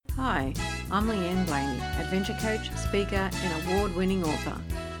Hi, I'm Leanne Blaney, adventure coach, speaker and award-winning author.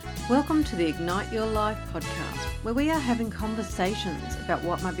 Welcome to the Ignite Your Life podcast, where we are having conversations about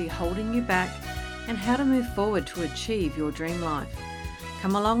what might be holding you back and how to move forward to achieve your dream life.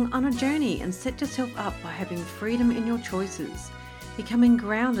 Come along on a journey and set yourself up by having freedom in your choices, becoming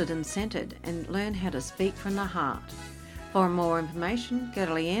grounded and centered, and learn how to speak from the heart. For more information, go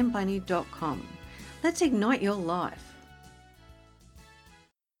to leanneblaney.com. Let's ignite your life.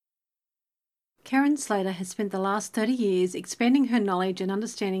 Kerryn Slater has spent the last 30 years expanding her knowledge and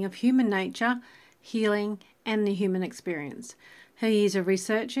understanding of human nature, healing, and the human experience. Her years of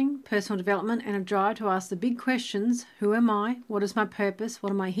researching, personal development, and a drive to ask the big questions, who am I, what is my purpose,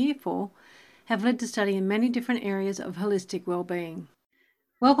 what am I here for, have led to study in many different areas of holistic well-being.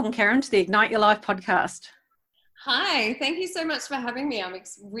 Welcome, Kerryn, to the Ignite Your Life podcast. Hi, thank you so much for having me. I'm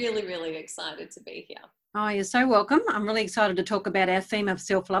really excited to be here. Oh, you're so welcome. I'm really excited to talk about our theme of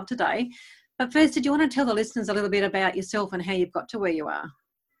self-love today. But first, did you want to tell the listeners a little bit about yourself and how you've got to where you are?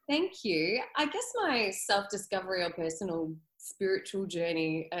 Thank you. I guess my self-discovery or personal spiritual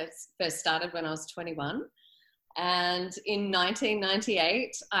journey first started when I was 21. And in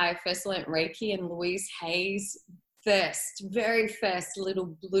 1998, I first learnt Reiki, and Louise Hay's very first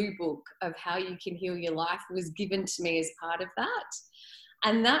little blue book of how you can heal your life was given to me as part of that.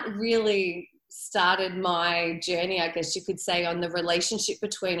 And that really started my journey, I guess you could say, on the relationship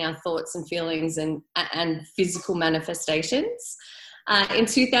between our thoughts and feelings and physical manifestations. In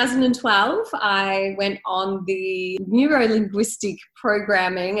 2012, I went on the Neuro Linguistic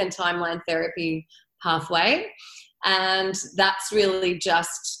Programming and Timeline Therapy pathway, and that's really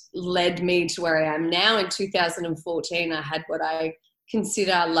just led me to where I am now. In 2014, I had what I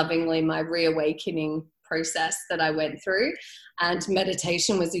consider lovingly my reawakening process that I went through, and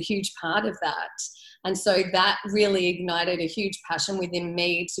meditation was a huge part of that. And so that really ignited a huge passion within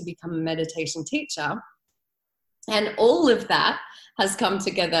me to become a meditation teacher. And all of that has come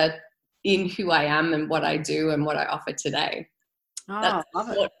together in who I am and what I do and what I offer today. Oh, that's I love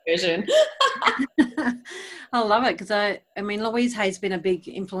it. Vision. I love it because I mean, Louise Hay's been a big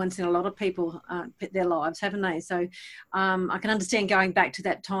influence in a lot of people, their lives, haven't they? So I can understand going back to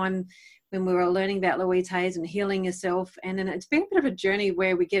that time when we were learning about Louise Hay's and healing yourself. And then it's been a bit of a journey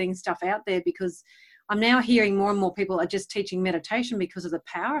where we're getting stuff out there, because I'm now hearing more and more people are just teaching meditation because of the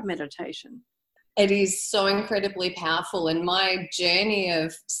power of meditation. It is so incredibly powerful. And my journey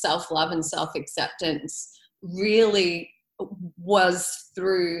of self-love and self-acceptance really was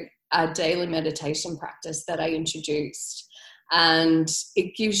through a daily meditation practice that I introduced. And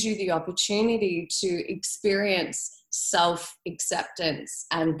it gives you the opportunity to experience self-acceptance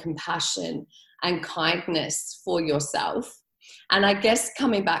and compassion and kindness for yourself. And I guess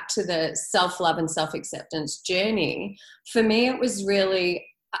coming back to the self-love and self-acceptance journey, for me, it was really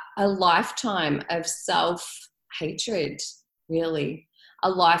a lifetime of self-hatred, really. A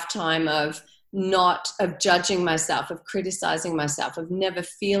lifetime of judging myself, of criticizing myself, of never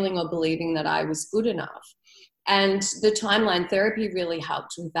feeling or believing that I was good enough. And the timeline therapy really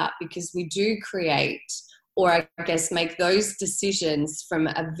helped with that, because we do create, or I guess make those decisions from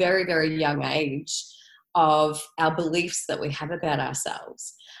a very young age of our beliefs that we have about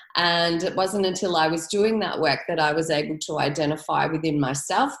ourselves. And it wasn't until I was doing that work that I was able to identify within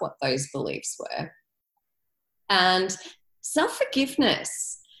myself what those beliefs were. And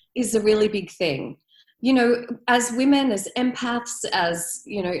self-forgiveness is a really big thing. You know, as women, as empaths, as,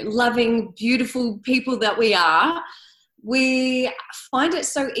 you know, loving, beautiful people that we are, we find it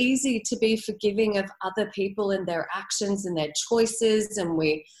so easy to be forgiving of other people and their actions and their choices. And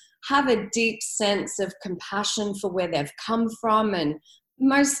we have a deep sense of compassion for where they've come from. And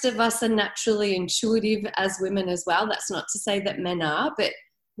most of us are naturally intuitive as women as well. That's not to say that men are, but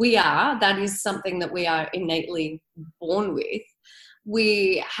we are. That is something that we are innately born with.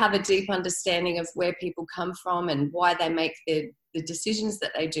 We have a deep understanding of where people come from and why they make the decisions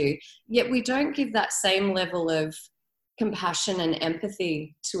that they do. Yet we don't give that same level of compassion and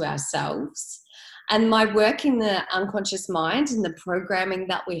empathy to ourselves. And my work in the unconscious mind and the programming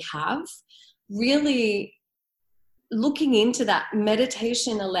that we have, really looking into that,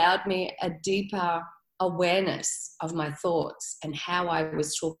 meditation allowed me a deeper awareness of my thoughts and how I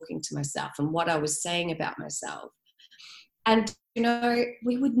was talking to myself and what I was saying about myself. And, you know,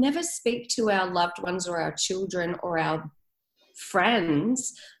 we would never speak to our loved ones or our children or our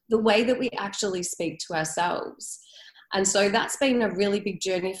friends the way that we actually speak to ourselves. And so that's been a really big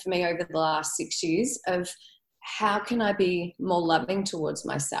journey for me over the last 6 years of how can I be more loving towards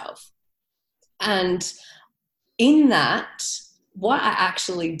myself? And in that, what I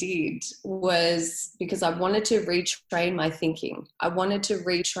actually did was, because I wanted to retrain my thinking. I wanted to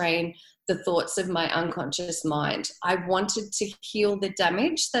retrain the thoughts of my unconscious mind. I wanted to heal the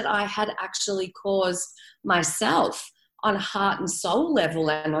damage that I had actually caused myself on a heart and soul level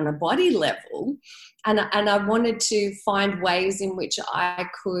and on a body level. And I wanted to find ways in which I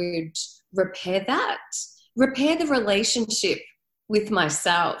could repair that, repair the relationship with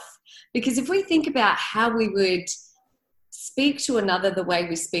myself. Because if we think about how we would speak to another the way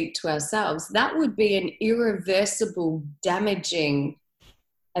we speak to ourselves, that would be an irreversible, damaging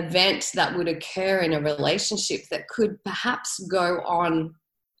event that would occur in a relationship that could perhaps go on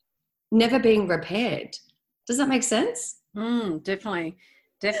never being repaired. Does that make sense? Definitely.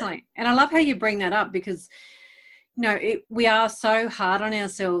 And I love how you bring that up, because we are so hard on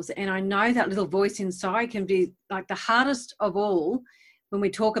ourselves, and I know that little voice inside can be like the hardest of all. When we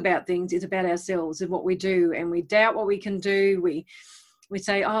talk about things, it's about ourselves and what we do, and we doubt what we can do. We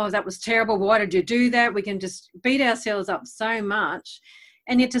say, oh, that was terrible, why did you do that? We can just beat ourselves up so much.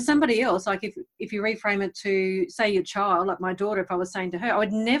 And yet to somebody else, like if you reframe it to, say, your child, like my daughter, if I was saying to her, I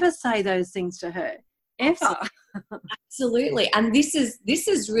would never say those things to her, ever. Absolutely. And this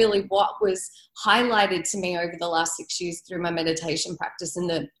is really what was highlighted to me over the last 6 years through my meditation practice,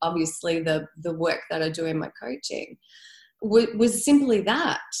 and obviously the work that I do in my coaching was simply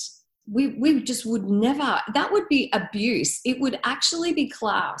that. We just would never, that would be abuse. It would actually be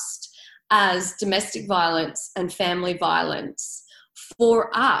classed as domestic violence and family violence for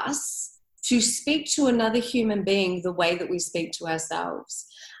us to speak to another human being the way that we speak to ourselves.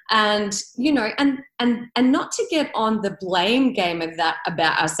 And, and not to get on the blame game of that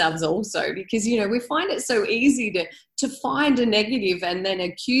about ourselves also, because, we find it so easy to find a negative and then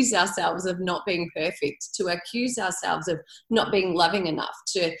accuse ourselves of not being perfect, to accuse ourselves of not being loving enough,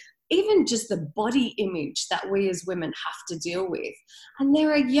 to even just the body image that we as women have to deal with. And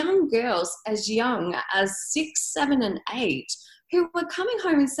there are young girls as young as 6, 7, and 8 who are coming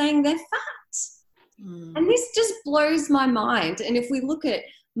home and saying they're fat. And this just blows my mind. And if we look at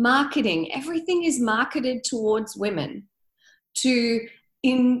marketing, everything is marketed towards women to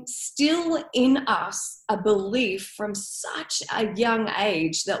instill in us a belief from such a young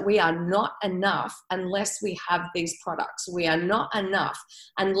age that we are not enough unless we have these products. We are not enough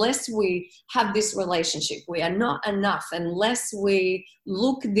unless we have this relationship. We are not enough unless we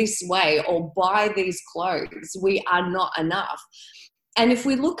look this way or buy these clothes. We are not enough. And if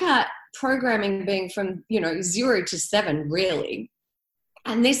we look at programming being from 0 to 7, really,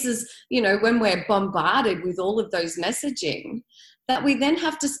 and this is, when we're bombarded with all of those messaging, that we then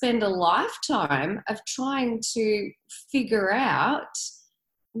have to spend a lifetime of trying to figure out,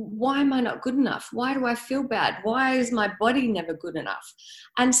 why am I not good enough? Why do I feel bad? Why is my body never good enough?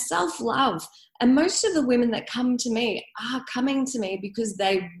 And self-love. And most of the women that come to me are coming to me because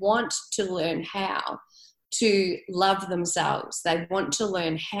they want to learn how to love themselves. They want to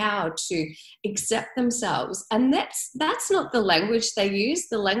learn how to accept themselves. And that's not the language they use.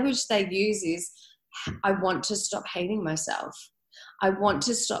 The language they use is, I want to stop hating myself. I want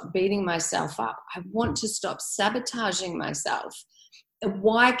to stop beating myself up. I want to stop sabotaging myself.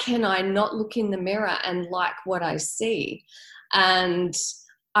 Why can I not look in the mirror and like what I see? And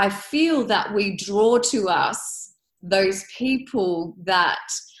I feel that we draw to us those people that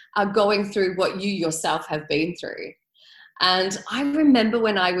are going through what you yourself have been through. And I remember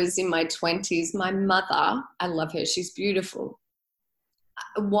when I was in my 20s, my mother, I love her, she's beautiful,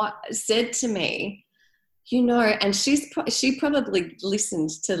 what said to me, and she probably listened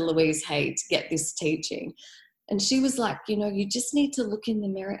to Louise Hay to get this teaching. And she was like, you just need to look in the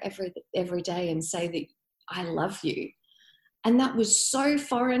mirror every day and say that I love you. And that was so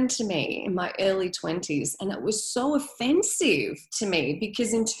foreign to me in my early 20s. And it was so offensive to me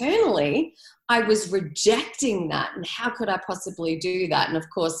because internally I was rejecting that. And how could I possibly do that? And of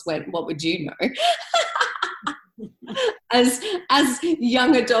course, what would you know? As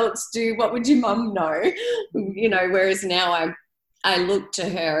young adults do, what would your mum know? Whereas now I look to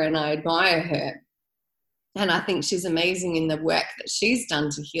her and I admire her. And I think she's amazing in the work that she's done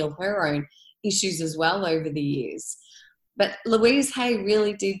to heal her own issues as well over the years. But Louise Hay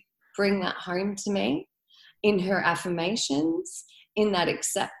really did bring that home to me in her affirmations, in that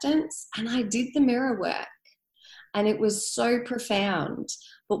acceptance. And I did the mirror work. And it was so profound.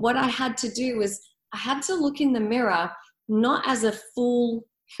 But what I had to do was I had to look in the mirror not as a full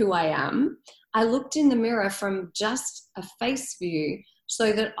who I am. I looked in the mirror from just a face view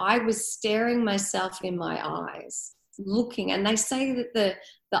so that I was staring myself in my eyes, looking. And they say that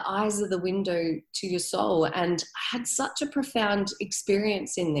the eyes are the window to your soul. And I had such a profound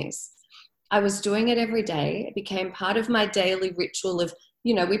experience in this. I was doing it every day. It became part of my daily ritual of,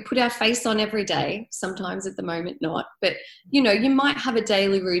 we put our face on every day, sometimes at the moment not, but, you might have a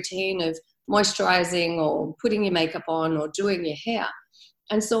daily routine of moisturizing or putting your makeup on or doing your hair.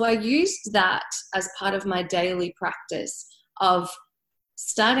 And so I used that as part of my daily practice of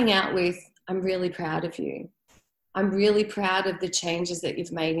starting out with, I'm really proud of you. I'm really proud of the changes that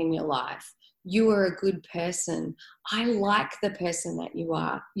you've made in your life. You are a good person. I like the person that you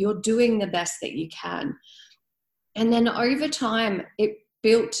are. You're doing the best that you can. And then over time, it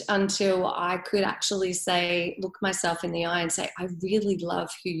built until I could actually look myself in the eye and say, I really love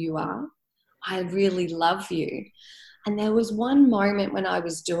who you are. I really love you. And there was one moment when I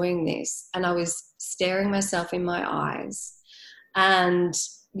was doing this and I was staring myself in my eyes and,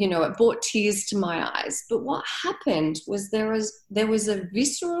 it brought tears to my eyes. But what happened was there was a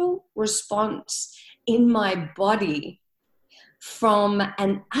visceral response in my body from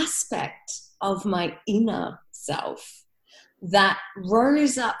an aspect of my inner self that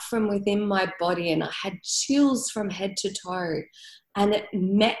rose up from within my body, and I had chills from head to toe, and it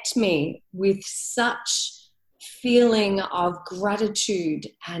met me with such feeling of gratitude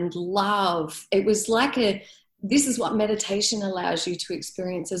and love. It was like this is what meditation allows you to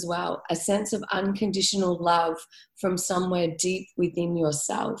experience as well, a sense of unconditional love from somewhere deep within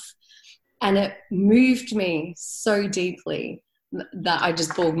yourself. And it moved me so deeply that I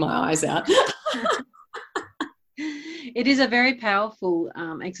just bawled my eyes out. It is a very powerful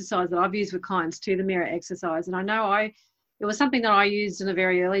exercise that I've used with clients too, the mirror exercise. And I know it was something that I used in the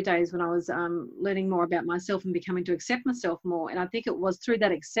very early days when I was learning more about myself and becoming to accept myself more. And I think it was through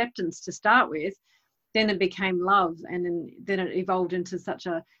that acceptance to start with, then it became love, and then it evolved into such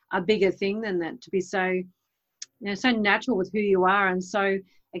a bigger thing than that, to be so, so natural with who you are and so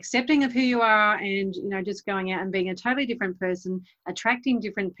accepting of who you are, and, just going out and being a totally different person, attracting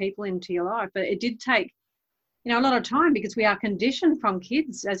different people into your life. But it did take, a lot of time, because we are conditioned from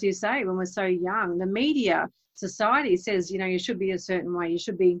kids, as you say, when we're so young. The media, society says, you should be a certain way. You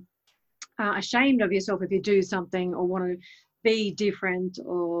should be ashamed of yourself if you do something or want to be different,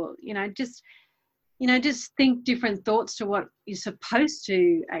 or, just think different thoughts to what you're supposed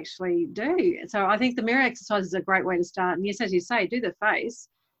to actually do. So I think the mirror exercise is a great way to start. And yes, as you say, do the face,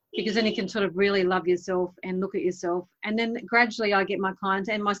 because then you can sort of really love yourself and look at yourself. And then gradually I get my clients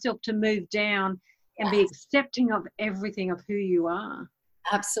and myself to move down and be accepting of everything of who you are.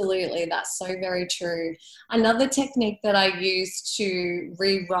 Absolutely. That's so very true. Another technique that I use to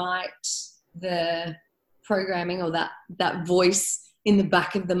rewrite the programming, or that voice in the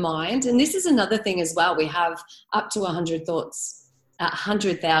back of the mind. And this is another thing as well. We have up to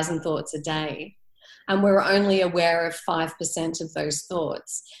 100,000 thoughts a day, and we're only aware of 5% of those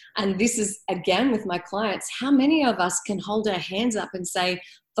thoughts. And this is, again, with my clients, how many of us can hold our hands up and say,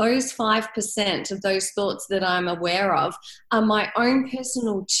 those 5% of those thoughts that I'm aware of are my own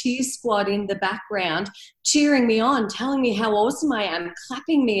personal cheer squad in the background, cheering me on, telling me how awesome I am,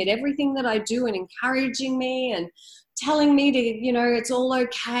 clapping me at everything that I do and encouraging me and telling me to, it's all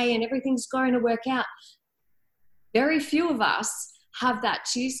okay and everything's going to work out. Very few of us have that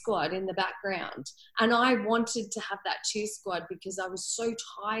cheer squad in the background. And I wanted to have that cheer squad because I was so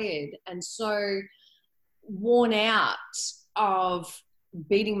tired and so worn out of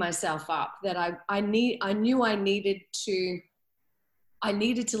beating myself up that I knew I needed to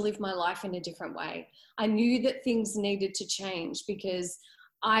live my life in a different way. I knew that things needed to change, because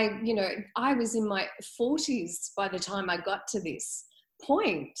I was in my 40s by the time I got to this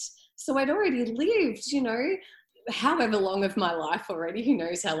point. So I'd already lived, however long of my life already, who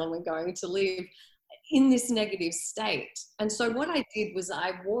knows how long we're going to live in this negative state. And so what I did was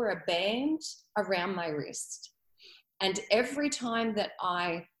I wore a band around my wrist. And every time that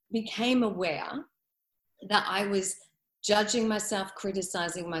I became aware that I was judging myself,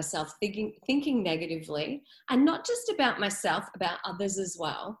 criticizing myself, thinking negatively, and not just about myself, about others as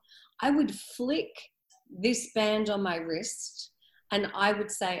well, I would flick this band on my wrist and I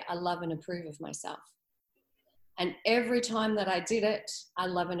would say, I love and approve of myself. And every time that I did it, I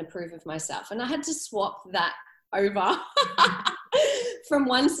love and approve of myself. And I had to swap that over from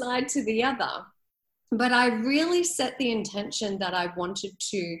one side to the other. But I really set the intention that I wanted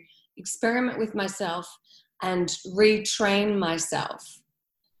to experiment with myself and retrain myself.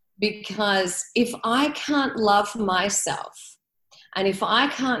 Because if I can't love myself, and if I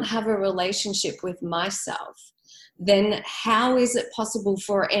can't have a relationship with myself, then how is it possible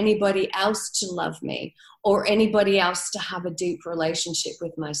for anybody else to love me or anybody else to have a deep relationship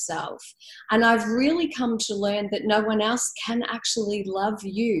with myself? And I've really come to learn that no one else can actually love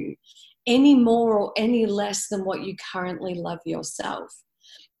you any more or any less than what you currently love yourself.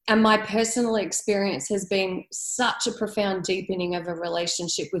 And my personal experience has been such a profound deepening of a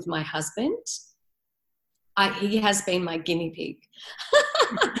relationship with my husband. He has been my guinea pig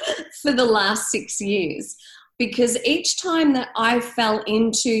for the last 6 years, because each time that I fell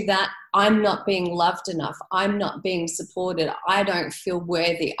into that, I'm not being loved enough, I'm not being supported, I don't feel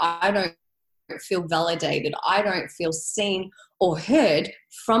worthy, I don't feel validated, I don't feel seen or heard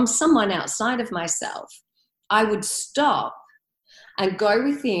from someone outside of myself, I would stop and go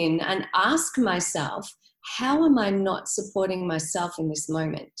within and ask myself, how am I not supporting myself in this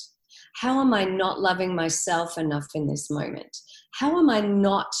moment? How am I not loving myself enough in this moment? How am I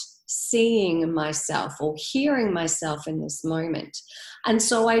not seeing myself or hearing myself in this moment? And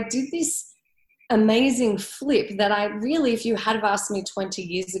so I did this amazing flip that I really, if you had have asked me 20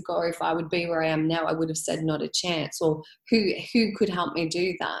 years ago if I would be where I am now, I would have said not a chance, or who could help me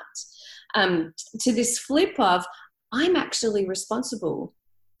do that? To this flip of, I'm actually responsible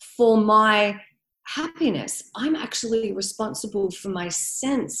for my happiness. I'm actually responsible for my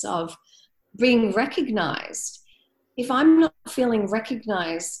sense of being recognized. If I'm not feeling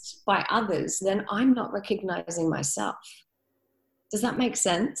recognized by others, then I'm not recognizing myself. Does that make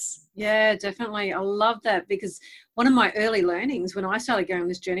sense? Yeah, definitely. I love that, because one of my early learnings when I started going on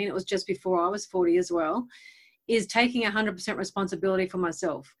this journey, and it was just before I was 40 as well, is taking 100% responsibility for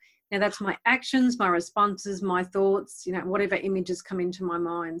myself. Now, that's my actions, my responses, my thoughts, whatever images come into my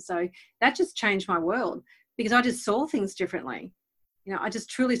mind. So that just changed my world, because I just saw things differently. I just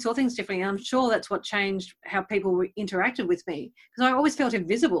truly saw things differently. And I'm sure that's what changed how people interacted with me, because I always felt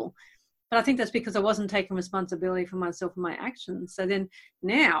invisible. But I think that's because I wasn't taking responsibility for myself and my actions. So then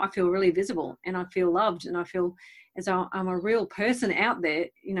now I feel really visible, and I feel loved, and I feel as though I'm a real person out there,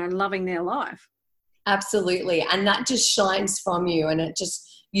 loving their life. Absolutely. And that just shines from you, and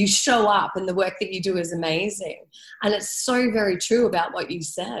you show up, and the work that you do is amazing. And it's so very true about what you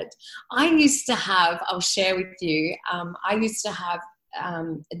said. I'll share with you, I used to have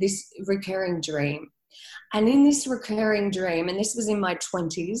this recurring dream. And in this recurring dream, and this was in my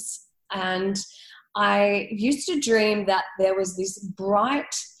 20s, and I used to dream that there was this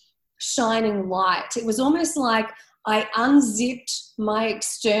bright, shining light. It was almost like I unzipped my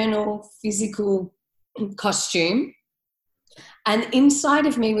external physical costume, and inside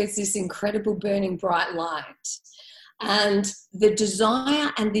of me was this incredible burning bright light. And the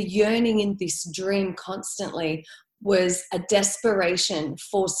desire and the yearning in this dream constantly was a desperation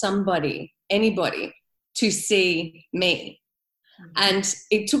for anybody to see me. And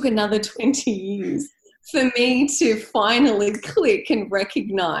it took another 20 years for me to finally click and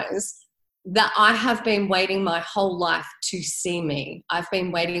recognize that I have been waiting my whole life to see me. I've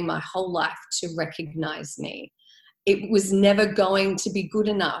been waiting my whole life to recognize me. It was never going to be good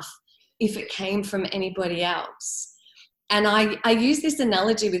enough if it came from anybody else. And I use this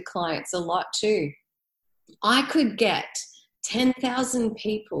analogy with clients a lot too. I could get 10,000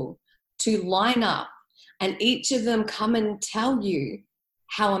 people to line up, and each of them come and tell you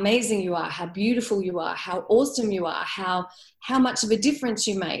how amazing you are, how beautiful you are, how awesome you are, how much of a difference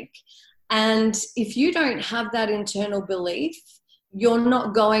you make. And if you don't have that internal belief, you're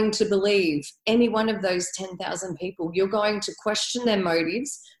not going to believe any one of those 10,000 people. You're going to question their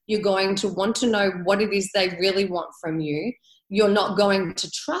motives. You're going to want to know what it is they really want from you. You're not going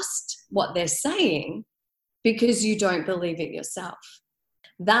to trust what they're saying because you don't believe it yourself.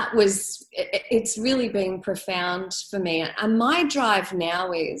 It's really been profound for me. And my drive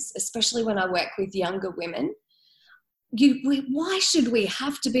now is, especially when I work with younger women, why should we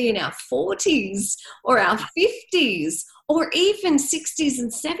have to be in our 40s or our 50s or even 60s and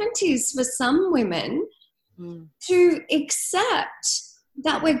 70s for some women to accept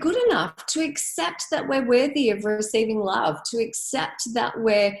that we're good enough, to accept that we're worthy of receiving love, to accept that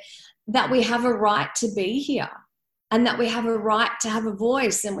we have a right to be here, and that we have a right to have a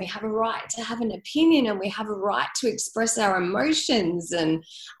voice, and we have a right to have an opinion, and we have a right to express our emotions and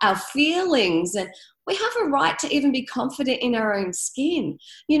our feelings, and we have a right to even be confident in our own skin.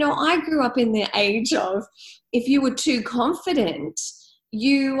 I grew up in the age of, if you were too confident,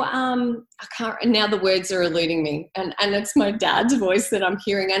 now the words are eluding me, and it's my dad's voice that I'm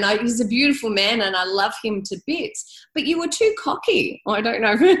hearing, and he's a beautiful man and I love him to bits, but you were too cocky. I don't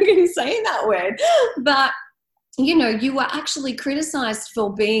know if I'm going to say that word, but you were actually criticized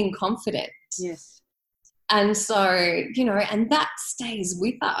for being confident. Yes. And so, and that stays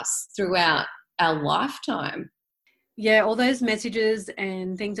with us throughout our lifetime. Yeah, all those messages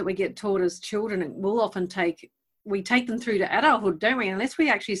and things that we get taught as children, it will often take we take them through to adulthood, don't we? Unless we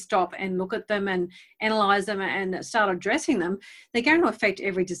actually stop and look at them and analyze them and start addressing them, they're going to affect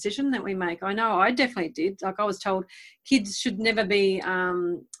every decision that we make. I know I definitely did. Like, I was told kids should never be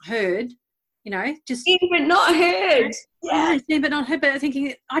heard, just seen but not heard. Yeah, seen but not heard. But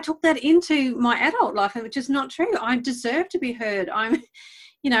thinking, I took that into my adult life, which is not true. I deserve to be heard. I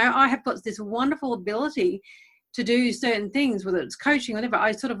have got this wonderful ability to do certain things, whether it's coaching or whatever.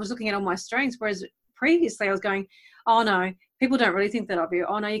 I sort of was looking at all my strengths, whereas previously I was going, oh no, people don't really think that of you.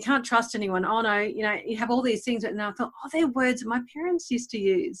 Oh no, you can't trust anyone. Oh no, you have all these things. And I thought, oh, they're words that my parents used to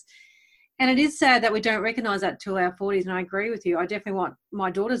use. And it is sad that we don't recognise that till our 40s. And I agree with you. I definitely want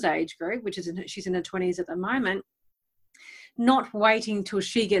my daughter's age group, which is she's in her 20s at the moment, not waiting till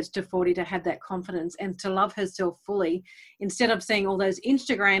she gets to 40 to have that confidence and to love herself fully, instead of seeing all those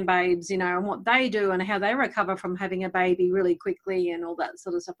Instagram babes, and what they do and how they recover from having a baby really quickly and all that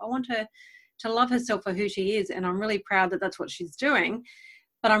sort of stuff. I want her to love herself for who she is, and I'm really proud that that's what she's doing.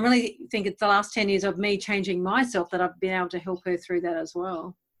 But I really think it's the last 10 years of me changing myself that I've been able to help her through that as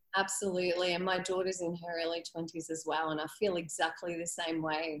well. Absolutely. And my daughter's in her early 20s as well. And I feel exactly the same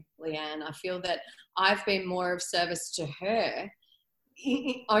way, Leanne. I feel that I've been more of service to her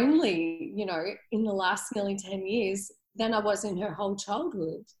only, in the last nearly 10 years than I was in her whole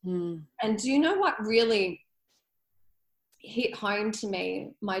childhood. And do you know what really hit home to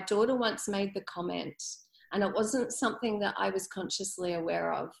me? My daughter once made the comment, and it wasn't something that I was consciously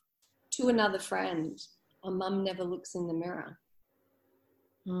aware of, to another friend: "Oh, Mum never looks in the mirror."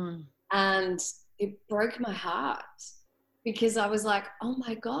 And it broke my heart, because I was like, oh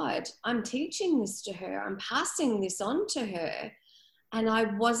my God, I'm teaching this to her. I'm passing this on to her. And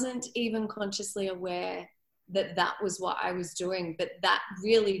I wasn't even consciously aware that that was what I was doing. But that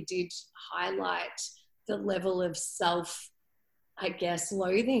really did highlight the level of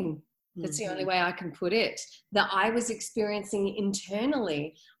loathing. That's the only way I can put it, that I was experiencing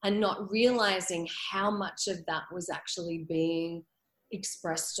internally, and not realizing how much of that was actually being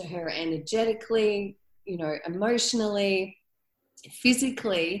expressed to her energetically, emotionally,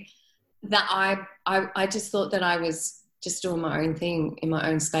 physically, that I just thought that I was just doing my own thing in my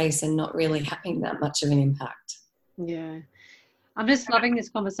own space and not really having that much of an impact. Yeah. I'm just loving this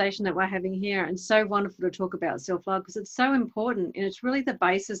conversation that we're having here, and so wonderful to talk about self-love, because it's so important, and it's really the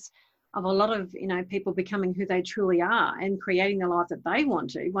basis of a lot of, people becoming who they truly are and creating the life that they want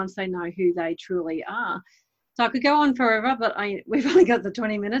to once they know who they truly are. So I could go on forever, but we've only got the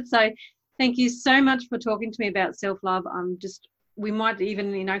 20 minutes. So thank you so much for talking to me about self-love. We might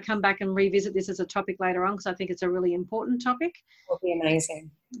even, come back and revisit this as a topic later on, because I think it's a really important topic. It'll be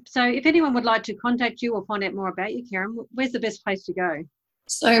amazing. So if anyone would like to contact you or find out more about you, Kerryn, where's the best place to go?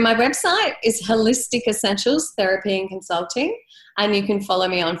 So my website is Holistic Essentials Therapy and Consulting, and you can follow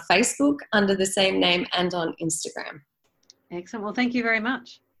me on Facebook under the same name and on Instagram. Excellent. Well, thank you very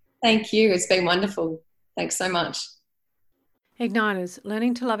much. Thank you. It's been wonderful. Thanks so much. Igniters,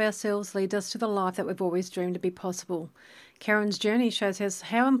 learning to love ourselves leads us to the life that we've always dreamed to be possible. Kerryn's journey shows us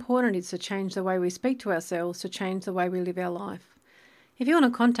how important it is to change the way we speak to ourselves to change the way we live our life. If you want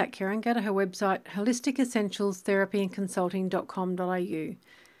to contact Kerryn, go to her website, holisticessentialstherapyandconsulting.com.au.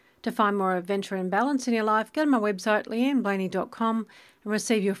 To find more adventure and balance in your life, go to my website, leanneblaney.com, and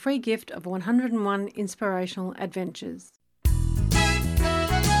receive your free gift of 101 inspirational adventures.